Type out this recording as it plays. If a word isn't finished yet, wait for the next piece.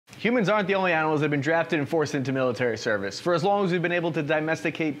Humans aren't the only animals that have been drafted and forced into military service. For as long as we've been able to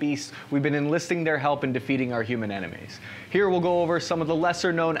domesticate beasts, we've been enlisting their help in defeating our human enemies. Here we'll go over some of the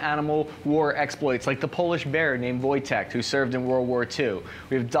lesser-known animal war exploits, like the Polish bear named Wojtek, who served in World War II.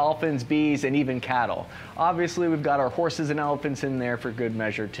 We have dolphins, bees, and even cattle. Obviously, we've got our horses and elephants in there for good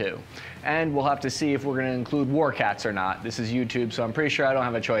measure, too. And we'll have to see if we're going to include war cats or not. This is YouTube, so I'm pretty sure I don't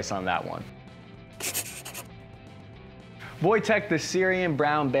have a choice on that one. Wojtek, the Syrian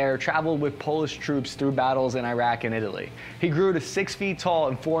brown bear, traveled with Polish troops through battles in Iraq and Italy. He grew to 6 feet tall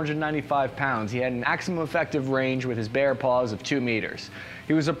and 495 pounds. He had an maximum effective range with his bare paws of 2 meters.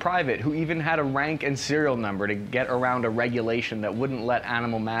 He was a private who even had a rank and serial number to get around a regulation that wouldn't let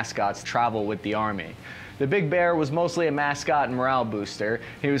animal mascots travel with the army. The big bear was mostly a mascot and morale booster.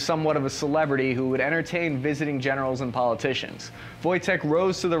 He was somewhat of a celebrity who would entertain visiting generals and politicians. Wojtek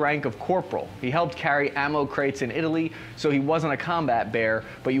rose to the rank of corporal. He helped carry ammo crates in Italy, so he wasn't a combat bear,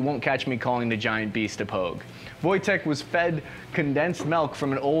 but you won't catch me calling the giant beast a pogue. Wojtek was fed condensed milk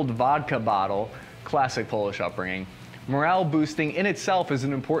from an old vodka bottle, classic Polish upbringing. Morale boosting in itself is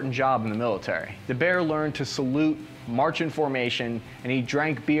an important job in the military. The bear learned to salute, march in formation, and he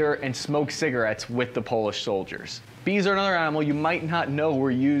drank beer and smoked cigarettes with the Polish soldiers. Bees are another animal you might not know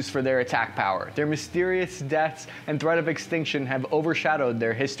were used for their attack power. Their mysterious deaths and threat of extinction have overshadowed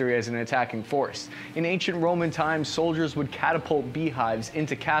their history as an attacking force. In ancient Roman times, soldiers would catapult beehives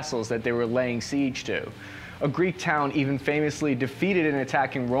into castles that they were laying siege to. A Greek town even famously defeated an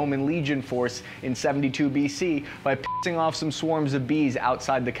attacking Roman legion force in 72 BC by pissing off some swarms of bees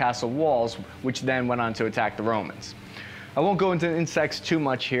outside the castle walls, which then went on to attack the Romans. I won't go into insects too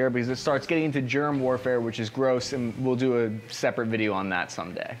much here because it starts getting into germ warfare, which is gross, and we'll do a separate video on that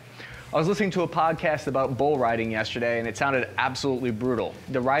someday. I was listening to a podcast about bull riding yesterday, and it sounded absolutely brutal.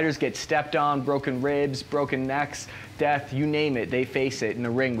 The riders get stepped on, broken ribs, broken necks, death, you name it, they face it in the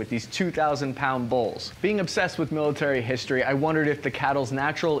ring with these 2,000-pound bulls. Being obsessed with military history, I wondered if the cattle's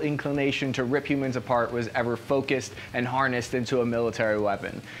natural inclination to rip humans apart was ever focused and harnessed into a military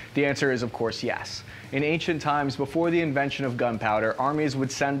weapon. The answer is, of course, yes. In ancient times, before the invention of gunpowder, armies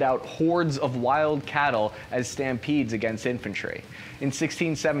would send out hordes of wild cattle as stampedes against infantry. In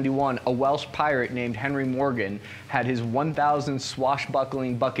 1671, a Welsh pirate named Henry Morgan had his 1,000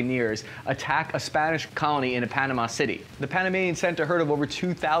 swashbuckling buccaneers attack a Spanish colony in Panama City. The Panamanians sent a herd of over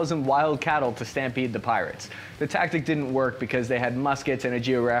 2,000 wild cattle to stampede the pirates. The tactic didn't work because they had muskets and a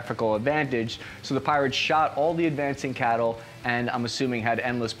geographical advantage, so the pirates shot all the advancing cattle and I'm assuming had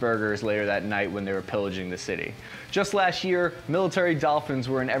endless burgers later that night when they were pillaging the city. Just last year, military dolphins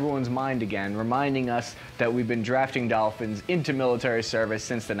were in everyone's mind again, reminding us that we've been drafting dolphins into military service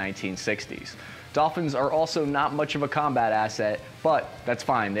since the 1960s. Dolphins are also not much of a combat asset, but that's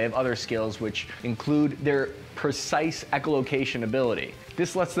fine. They have other skills which include their precise echolocation ability.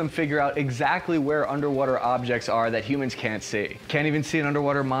 This lets them figure out exactly where underwater objects are that humans can't see. Can't even see an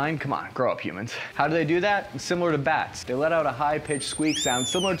underwater mine? Come on, grow up, humans. How do they do that? Similar to bats. They let out a high-pitched squeak sound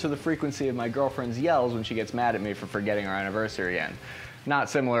similar to the frequency of my girlfriend's yells when she gets mad at me for forgetting our anniversary again.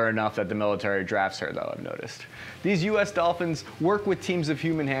 Not similar enough that the military drafts her, though, I've noticed. These US dolphins work with teams of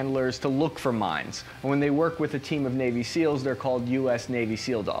human handlers to look for mines. And when they work with a team of Navy SEALs, they're called US Navy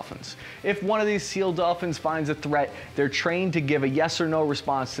SEAL dolphins. If one of these SEAL dolphins finds a threat, they're trained to give a yes or no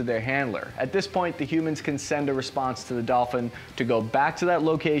response to their handler. At this point, the humans can send a response to the dolphin to go back to that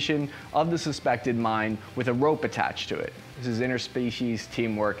location of the suspected mine with a rope attached to it. This is interspecies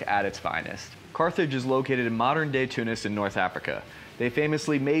teamwork at its finest. Carthage is located in modern-day Tunis in North Africa. They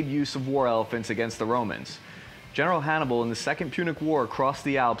famously made use of war elephants against the Romans. General Hannibal in the Second Punic War crossed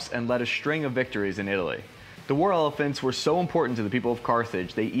the Alps and led a string of victories in Italy. The war elephants were so important to the people of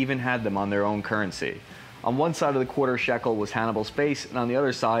Carthage, they even had them on their own currency. On one side of the quarter shekel was Hannibal's face, and on the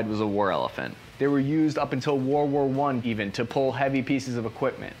other side was a war elephant. They were used up until World War I even to pull heavy pieces of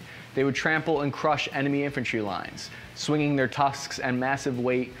equipment. They would trample and crush enemy infantry lines, swinging their tusks and massive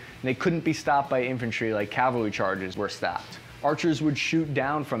weight, and they couldn't be stopped by infantry like cavalry charges were stopped. Archers would shoot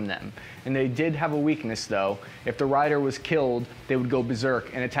down from them, and they did have a weakness though. If the rider was killed, they would go berserk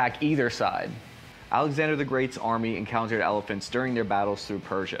and attack either side. Alexander the Great's army encountered elephants during their battles through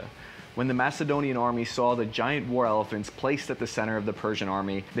Persia. When the Macedonian army saw the giant war elephants placed at the center of the Persian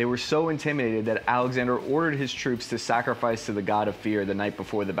army, they were so intimidated that Alexander ordered his troops to sacrifice to the god of fear the night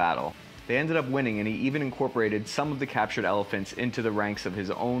before the battle. They ended up winning, and he even incorporated some of the captured elephants into the ranks of his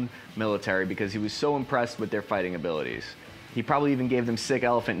own military because he was so impressed with their fighting abilities. He probably even gave them sick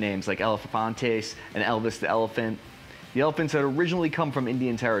elephant names like Elephantes and Elvis the Elephant. The elephants had originally come from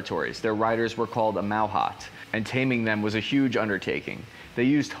Indian territories. Their riders were called a mauhat, and taming them was a huge undertaking. They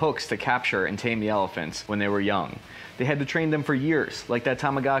used hooks to capture and tame the elephants when they were young. They had to train them for years, like that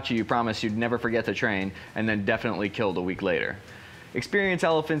Tamagotchi you promised you'd never forget to train, and then definitely killed a week later. Experienced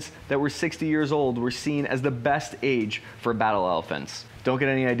elephants that were 60 years old were seen as the best age for battle elephants. Don't get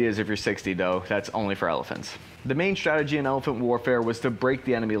any ideas if you're 60 though, that's only for elephants. The main strategy in elephant warfare was to break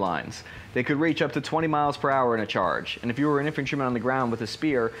the enemy lines. They could reach up to 20 miles per hour in a charge, and if you were an infantryman on the ground with a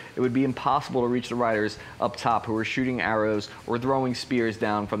spear, it would be impossible to reach the riders up top who were shooting arrows or throwing spears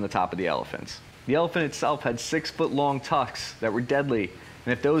down from the top of the elephants. The elephant itself had 6-foot-long tusks that were deadly,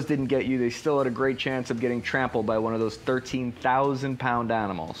 and if those didn't get you, they still had a great chance of getting trampled by one of those 13,000-pound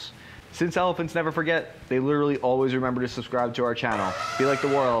animals. Since elephants never forget, they literally always remember to subscribe to our channel. Be like the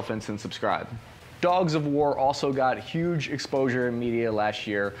war elephants and subscribe. Dogs of war also got huge exposure in media last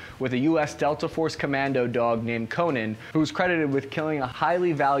year with a US Delta Force commando dog named Conan, who was credited with killing a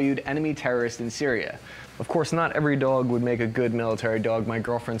highly valued enemy terrorist in Syria. Of course, not every dog would make a good military dog. My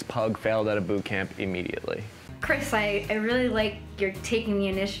girlfriend's pug failed at a boot camp immediately. Chris, I really like you're taking the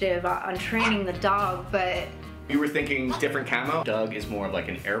initiative on training the dog, but... You were thinking different camo? Doug is more of like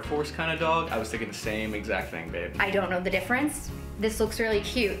an Air Force kind of dog. I was thinking the same exact thing, babe. I don't know the difference. This looks really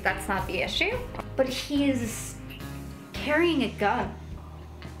cute. That's not the issue. But he is carrying a gun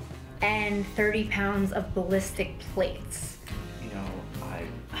and 30 pounds of ballistic plates. You know, I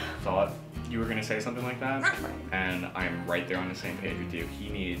thought you were gonna say something like that, and I'm right there on the same page with you. He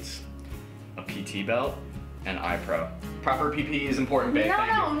needs a PT belt and iPro. Proper PP is important, babe.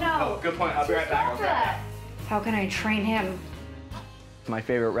 No. Oh, good point. I'll be right back. How can I train him? My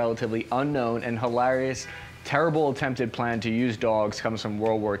favorite relatively unknown and hilarious terrible attempted plan to use dogs comes from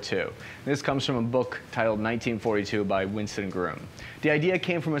World War II. This comes from a book titled 1942 by Winston Groom. The idea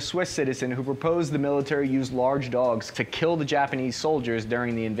came from a Swiss citizen who proposed the military use large dogs to kill the Japanese soldiers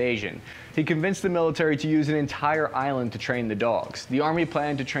during the invasion. He convinced the military to use an entire island to train the dogs. The army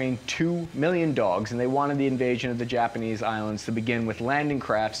planned to train 2 million dogs, and they wanted the invasion of the Japanese islands to begin with landing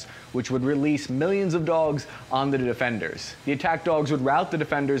crafts, which would release millions of dogs on the defenders. The attack dogs would rout the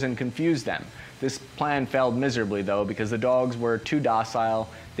defenders and confuse them. This plan failed miserably, though, because the dogs were too docile,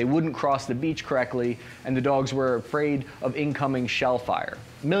 they wouldn't cross the beach correctly, and the dogs were afraid of incoming shell fire.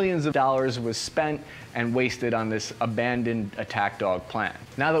 Millions of dollars was spent and wasted on this abandoned attack dog plan.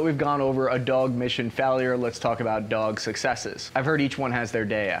 Now that we've gone over a dog mission failure, let's talk about dog successes. I've heard each one has their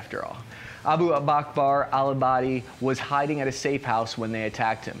day, after all. Abu Bakr al-Abadi was hiding at a safe house when they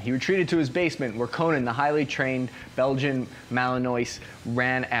attacked him. He retreated to his basement where Conan, the highly trained Belgian Malinois,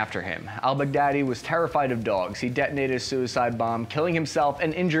 ran after him. Al-Baghdadi was terrified of dogs. He detonated a suicide bomb, killing himself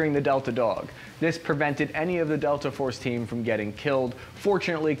and injuring the Delta dog. This prevented any of the Delta Force team from getting killed.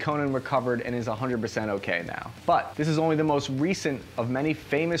 Fortunately, Conan recovered and is 100% okay now. But this is only the most recent of many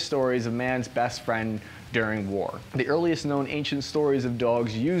famous stories of man's best friend during war. The earliest known ancient stories of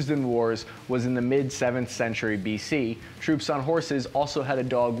dogs used in wars was in the mid-7th century BC. Troops on horses also had a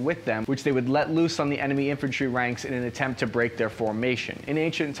dog with them, which they would let loose on the enemy infantry ranks in an attempt to break their formation. In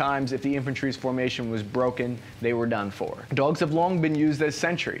ancient times, if the infantry's formation was broken, they were done for. Dogs have long been used as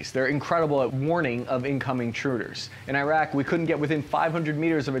sentries. They're incredible at warning of incoming intruders. In Iraq, we couldn't get within 500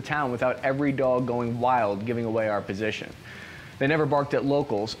 meters of a town without every dog going wild, giving away our position. They never barked at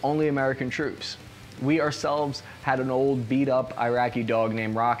locals, only American troops. We ourselves had an old beat-up Iraqi dog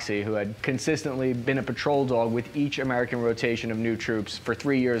named Roxy who had consistently been a patrol dog with each American rotation of new troops for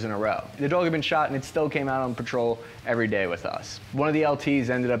 3 years in a row. The dog had been shot and it still came out on patrol every day with us. One of the LTs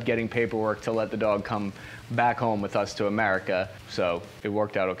ended up getting paperwork to let the dog come back home with us to America, so it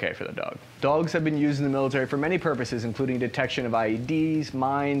worked out okay for the dog. Dogs have been used in the military for many purposes, including detection of IEDs,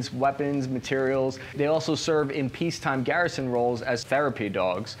 mines, weapons, materials. They also serve in peacetime garrison roles as therapy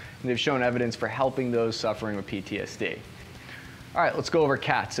dogs, and they've shown evidence for helping those suffering with PTSD. All right, let's go over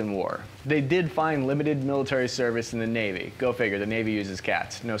cats in war. They did find limited military service in the Navy. Go figure, the Navy uses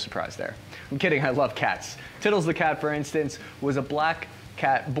cats. No surprise there. I'm kidding, I love cats. Tittles the cat, for instance, was a black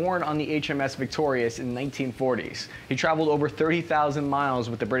cat born on the HMS Victorious in the 1940s. He traveled over 30,000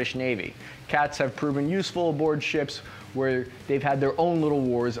 miles with the British Navy. Cats have proven useful aboard ships where they've had their own little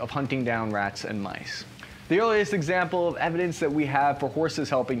wars of hunting down rats and mice. The earliest example of evidence that we have for horses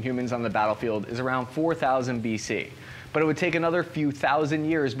helping humans on the battlefield is around 4000 BC. But it would take another few thousand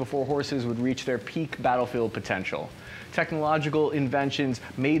years before horses would reach their peak battlefield potential. Technological inventions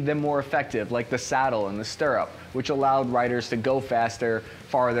made them more effective, like the saddle and the stirrup, which allowed riders to go faster,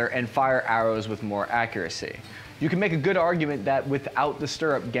 farther, and fire arrows with more accuracy. You can make a good argument that without the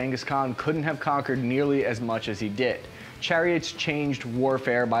stirrup, Genghis Khan couldn't have conquered nearly as much as he did. Chariots changed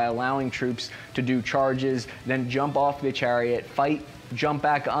warfare by allowing troops to do charges, then jump off the chariot, fight, jump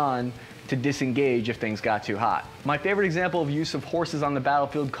back on, to disengage if things got too hot. My favorite example of use of horses on the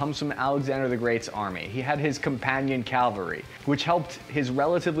battlefield comes from Alexander the Great's army. He had his companion cavalry, which helped his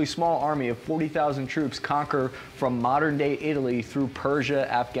relatively small army of 40,000 troops conquer from modern-day Italy through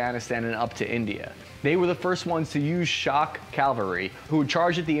Persia, Afghanistan, and up to India. They were the first ones to use shock cavalry, who would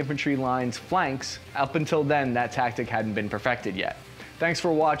charge at the infantry line's flanks. Up until then, that tactic hadn't been perfected yet. Thanks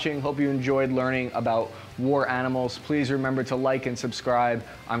for watching. Hope you enjoyed learning about war animals. Please remember to like and subscribe.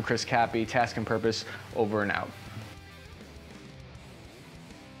 I'm Chris Cappy, Task and Purpose, over and out.